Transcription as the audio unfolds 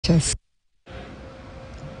churches.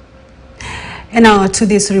 And now to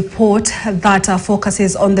this report that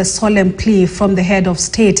focuses on the solemn plea from the head of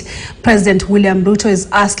state. President William Ruto is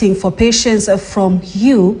asking for patience from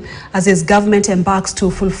you as his government embarks to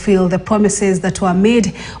fulfill the promises that were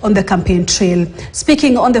made on the campaign trail.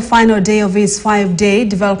 Speaking on the final day of his 5-day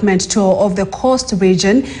development tour of the coast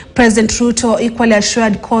region, President Ruto equally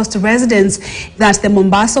assured coast residents that the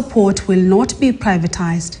Mombasa port will not be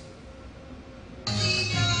privatized.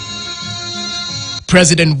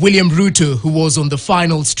 President William Ruto, who was on the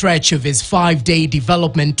final stretch of his 5-day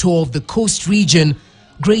development tour of the coast region,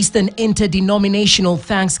 graced an interdenominational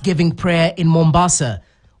Thanksgiving prayer in Mombasa,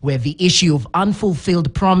 where the issue of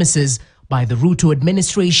unfulfilled promises by the Ruto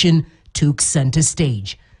administration took center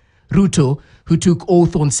stage. Ruto, who took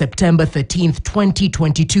oath on September 13,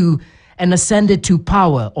 2022, and ascended to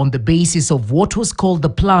power on the basis of what was called the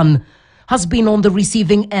plan, has been on the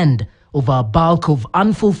receiving end of a bulk of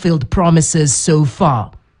unfulfilled promises so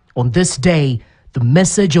far. On this day, the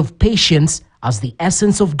message of patience as the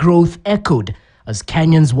essence of growth echoed as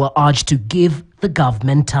Kenyans were urged to give the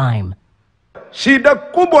government time. Shida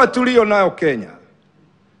kubwa tulio nayo Kenya,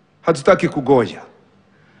 hatutaki kugoja.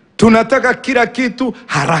 Tunataka kila kitu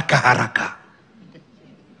haraka haraka.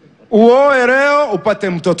 Uoe leo upate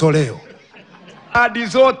mtoto leo. Ahadi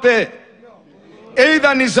zote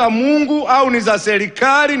either ni za Mungu au ni za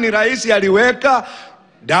serikali, ni rais aliweka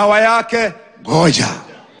dawa yake, goja.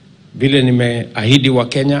 Vile nimeahidi wa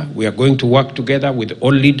Kenya, we are going to work together with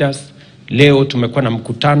all leaders. Leo tumekuwa na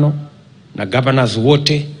mkutano na governors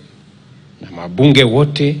wote na mabunge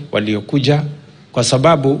wote waliokuja, kwa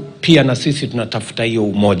sababu pia na sisi tunatafuta hiyo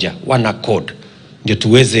umoja, one accord, ndio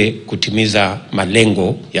tuweze kutimiza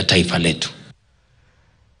malengo ya taifa letu.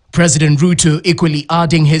 President Ruto equally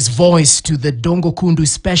adding his voice to the Dongokundu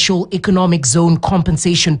Special Economic Zone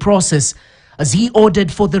compensation process as he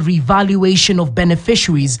ordered for the revaluation of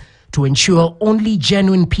beneficiaries to ensure only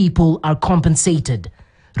genuine people are compensated.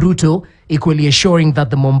 Ruto equally assuring that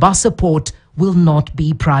the Mombasa port will not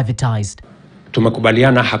be privatized.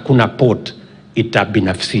 Tumekubaliana hakuna port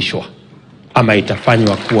itabinafsishwa ama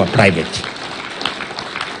itafanywa kuwa private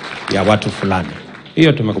ya watu fulani.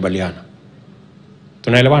 Hiyo tumekubaliana.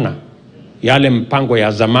 Tunaelewana? Yale mpango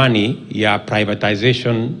ya zamani ya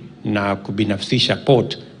privatization na kubinafsisha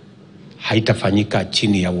port haitafanyika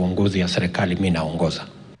chini ya uongozi ya serikali mimi naongoza.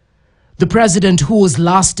 The president, who was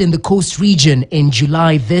last in the coast region in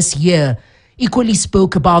July this year, equally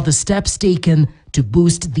spoke about the steps taken to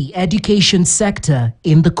boost the education sector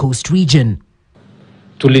in the coast region.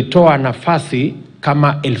 Tulitoa nafasi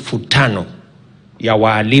kama 5,000 ya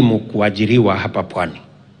waalimu kuajiriwa hapa pwani.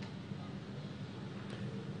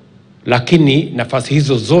 Lakini nafasi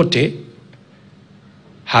hizo zote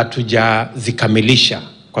hatujazikamilisha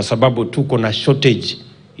kwa sababu tuko na shortage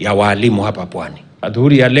ya waalimu hapa pwani.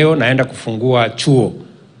 Adhuhuri ya leo naenda kufungua chuo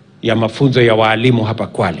ya mafunzo ya waalimu hapa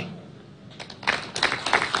Kwale.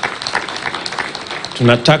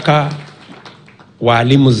 Tunataka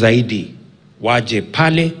waalimu zaidi waje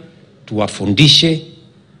pale tuwafundishe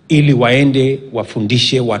ili waende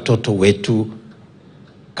wafundishe watoto wetu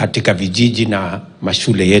katika vijiji na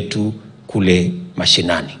mashule yetu kule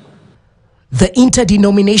mashinani. The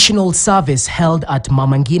interdenominational service held at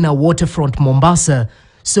Mamangina Waterfront, Mombasa,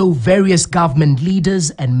 saw various government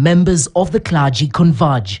leaders and members of the clergy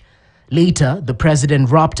converge. Later, the president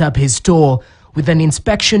wrapped up his tour with an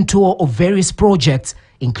inspection tour of various projects,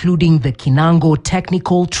 including the Kinango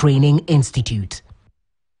Technical Training Institute.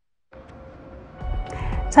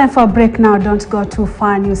 Time for a break now. Don't go too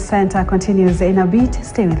far. News Center continues in a bit.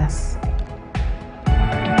 Stay with us.